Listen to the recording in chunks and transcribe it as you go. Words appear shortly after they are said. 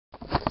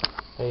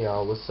Hey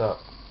y'all, what's up?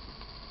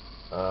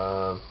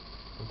 I'm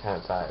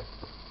kinda tired.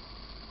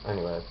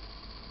 Anyway,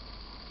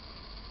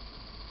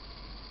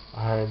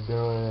 I'm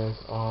doing this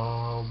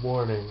all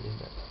morning.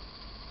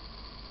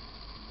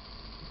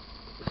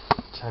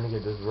 Trying to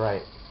get this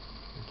right.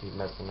 I keep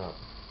messing up.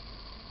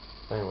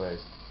 Anyways,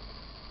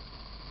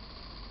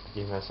 I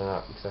keep messing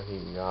up because I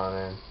keep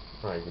yawning,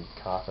 or I keep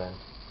coughing,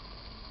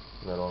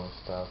 middle of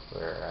stuff,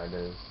 where I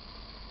just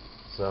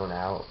zone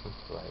out.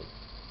 It's like,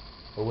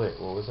 oh wait,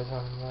 what was I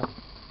talking about?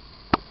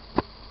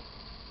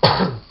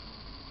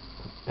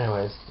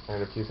 Anyways, I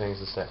had a few things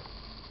to say.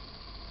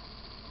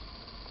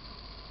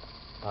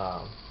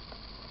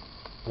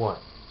 One,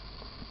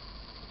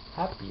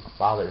 happy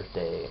Father's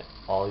Day,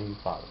 all you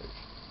fathers.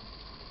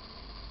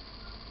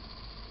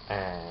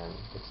 And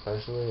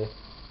especially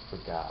for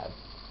God.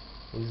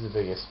 He's the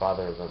biggest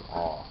father of them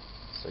all.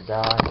 So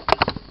God,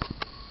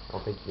 I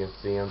don't think you can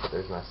see him, but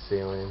there's my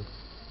ceiling.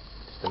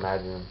 Just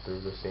imagine him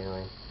through the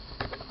ceiling.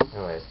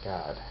 Anyways,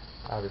 God,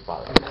 happy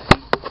Father's Day.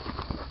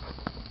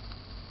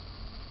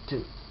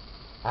 Two,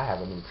 I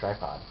have a new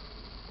tripod.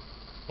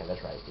 Yeah,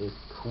 that's right, it's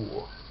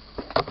cool.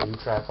 New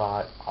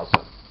tripod,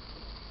 awesome.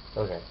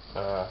 Okay,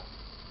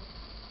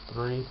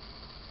 3.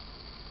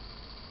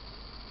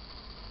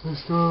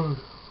 Let's go.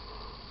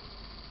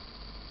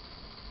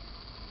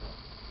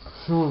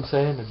 See what I'm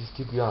saying? I just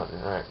keep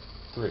yawning. Alright,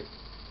 3. This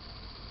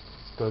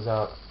goes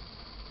out.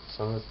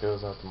 Some of this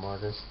goes out to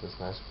Marcus. This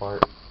nice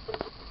part.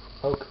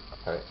 Poke.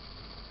 Alright.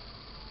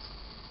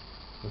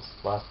 This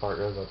last part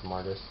goes out to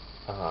Marcus.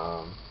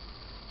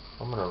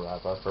 I'm gonna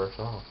wrap up first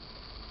song.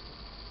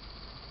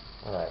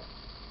 Alright.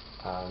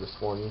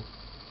 Just warn you.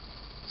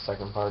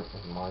 Second part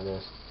is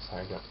Marcus.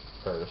 Second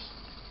verse.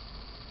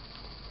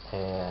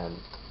 And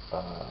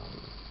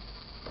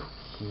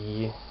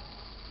he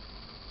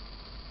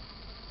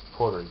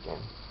Puerto Rican,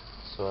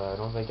 so I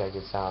don't think I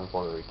could sound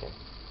Puerto Rican,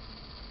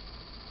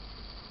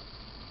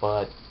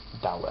 but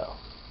that well.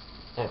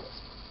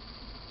 Anyways,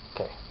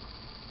 okay,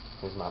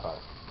 here's my part.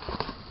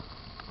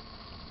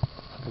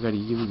 I gotta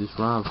give you this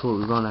rhyme before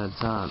we run out of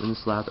time. In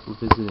this life that we're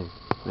visiting,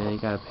 man, you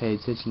gotta pay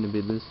attention to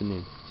be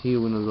listening. Here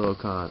when the Lord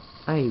comes,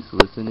 I ain't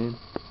listening.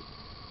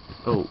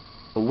 Oh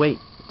wait,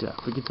 did I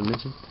forget to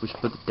mention? We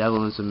should put the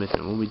devil in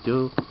submission. When we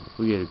do,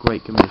 we get a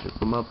great commission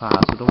from up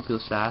high, so don't feel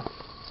shy.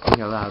 Speak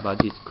out loud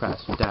about Jesus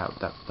Christ, without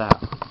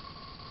doubt.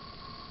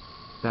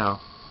 Now,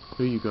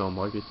 here you go,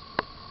 Marcus.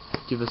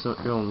 Give us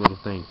your own little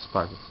thing,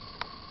 Spartacus.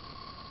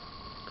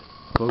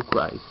 For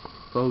Christ,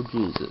 for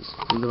Jesus,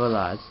 we live our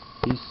lives,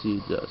 He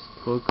sees us.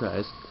 For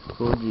Christ,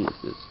 for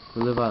Jesus,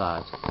 we live our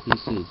lives, He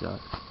sees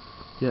us.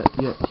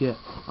 Yeah,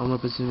 I'm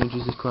representing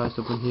Jesus Christ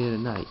up in here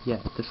tonight.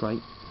 Yeah, that's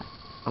right.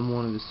 I'm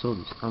one of His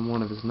soldiers, I'm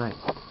one of His knights.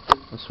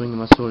 I'm swinging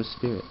my sword of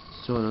spirit,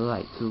 sword of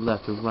light, to the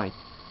left or right.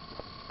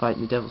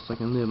 Fighting the devil so I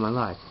can live my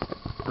life.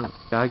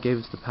 God gave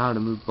us the power to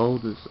move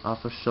boulders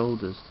off our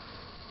shoulders.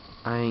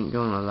 I ain't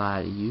gonna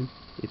lie to you.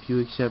 If you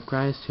accept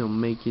Christ, He'll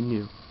make you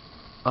new.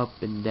 Up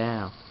and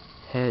down,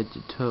 head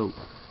to toe.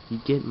 You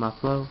get my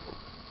flow?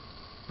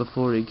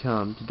 Before He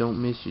comes,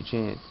 don't miss your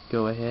chance.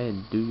 Go ahead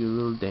and do your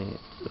little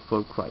dance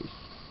for Christ.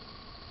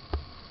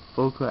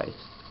 For Christ,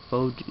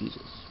 for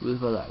Jesus, we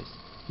live our lives.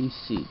 He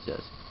sees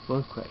us.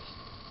 For Christ,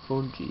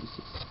 for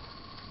Jesus,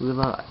 we live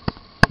our lives.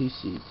 He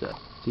sees us.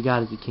 See,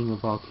 God is the King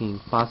of all kings,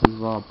 bosses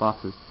of all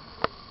bosses.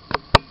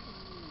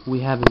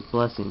 We have His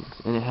blessings,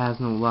 and it has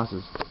no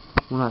losses.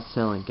 We're not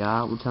selling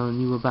God, we're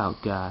telling you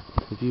about God.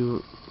 If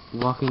you're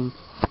walking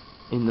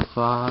in the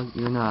fog,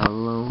 you're not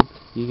alone.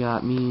 You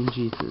got me and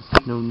Jesus,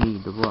 no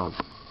need to roam.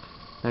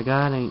 Now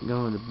God ain't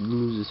going to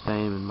lose His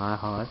fame in my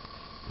heart.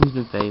 He's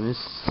been famous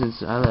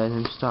since I let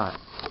Him start.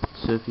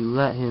 So if you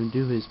let Him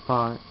do His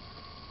part,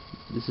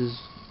 this is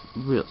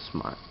real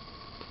smart.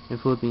 In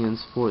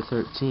Philippians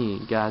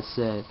 4:13, God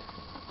said,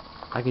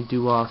 I can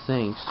do all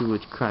things through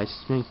which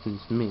Christ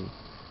strengthens me.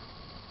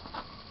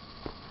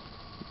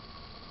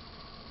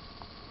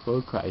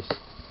 For Christ,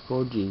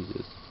 for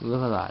Jesus, we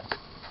live our lives.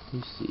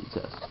 He sees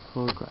us.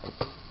 For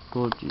Christ,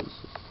 for Jesus,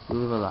 we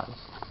live our lives.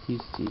 He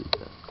sees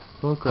us.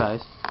 For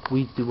Christ,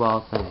 we do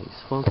all things.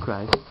 For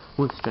Christ,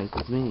 which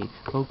strengthens me.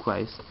 For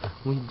Christ,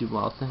 we do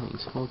all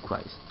things. For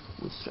Christ,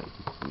 which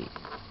strengthens me.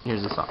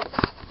 Here's the song.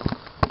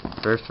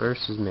 First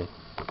verse is me.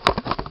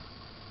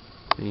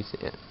 You see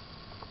it.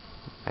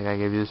 I gotta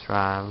give you this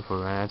rhyme before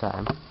we run out of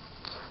time.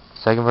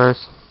 Second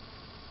verse,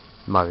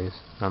 Marcus.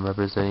 I'm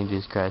representing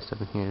Jesus Christ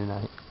up in here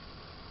tonight.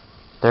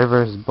 Third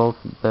verse is both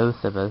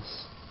of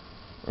us.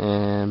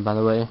 And by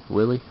the way,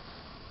 Willie,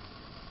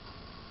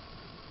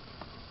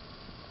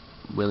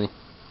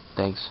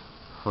 thanks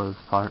for the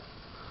part.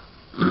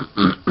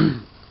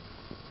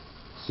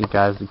 See,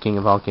 guys, the King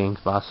of all kings,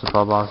 boss of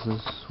all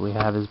bosses. We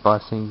have His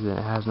blessings and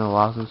it has no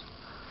losses.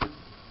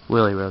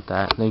 Willie wrote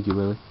that. Thank you,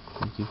 Willie.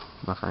 Thank you,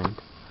 my friend.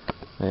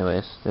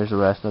 Anyways, there's the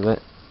rest of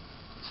it.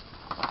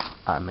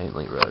 I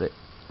mainly wrote it.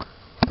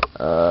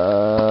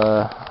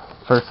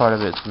 First part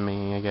of it's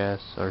me, I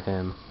guess, or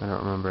him. I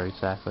don't remember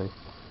exactly.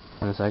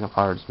 And the second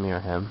part is me or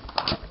him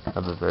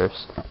of the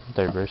verse,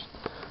 third verse.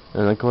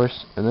 And then the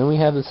chorus, and then we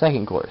have the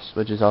second chorus,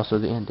 which is also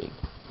the ending.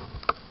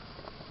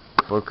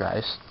 For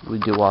Christ, we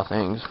do all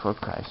things. For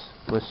Christ,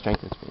 which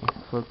strengthens me.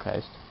 For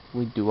Christ,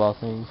 we do all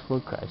things. For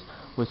Christ,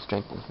 which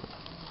strengthens me.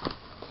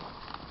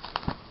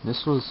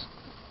 This was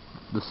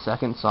the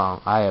second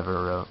song I ever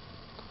wrote.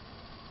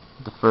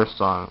 The first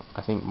song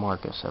I think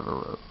Marcus ever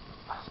wrote.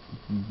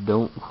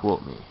 Don't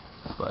quote me,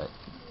 but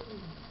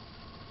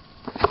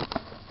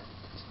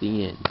it's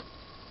the end.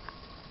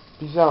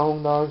 Peace out,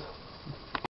 home dogs.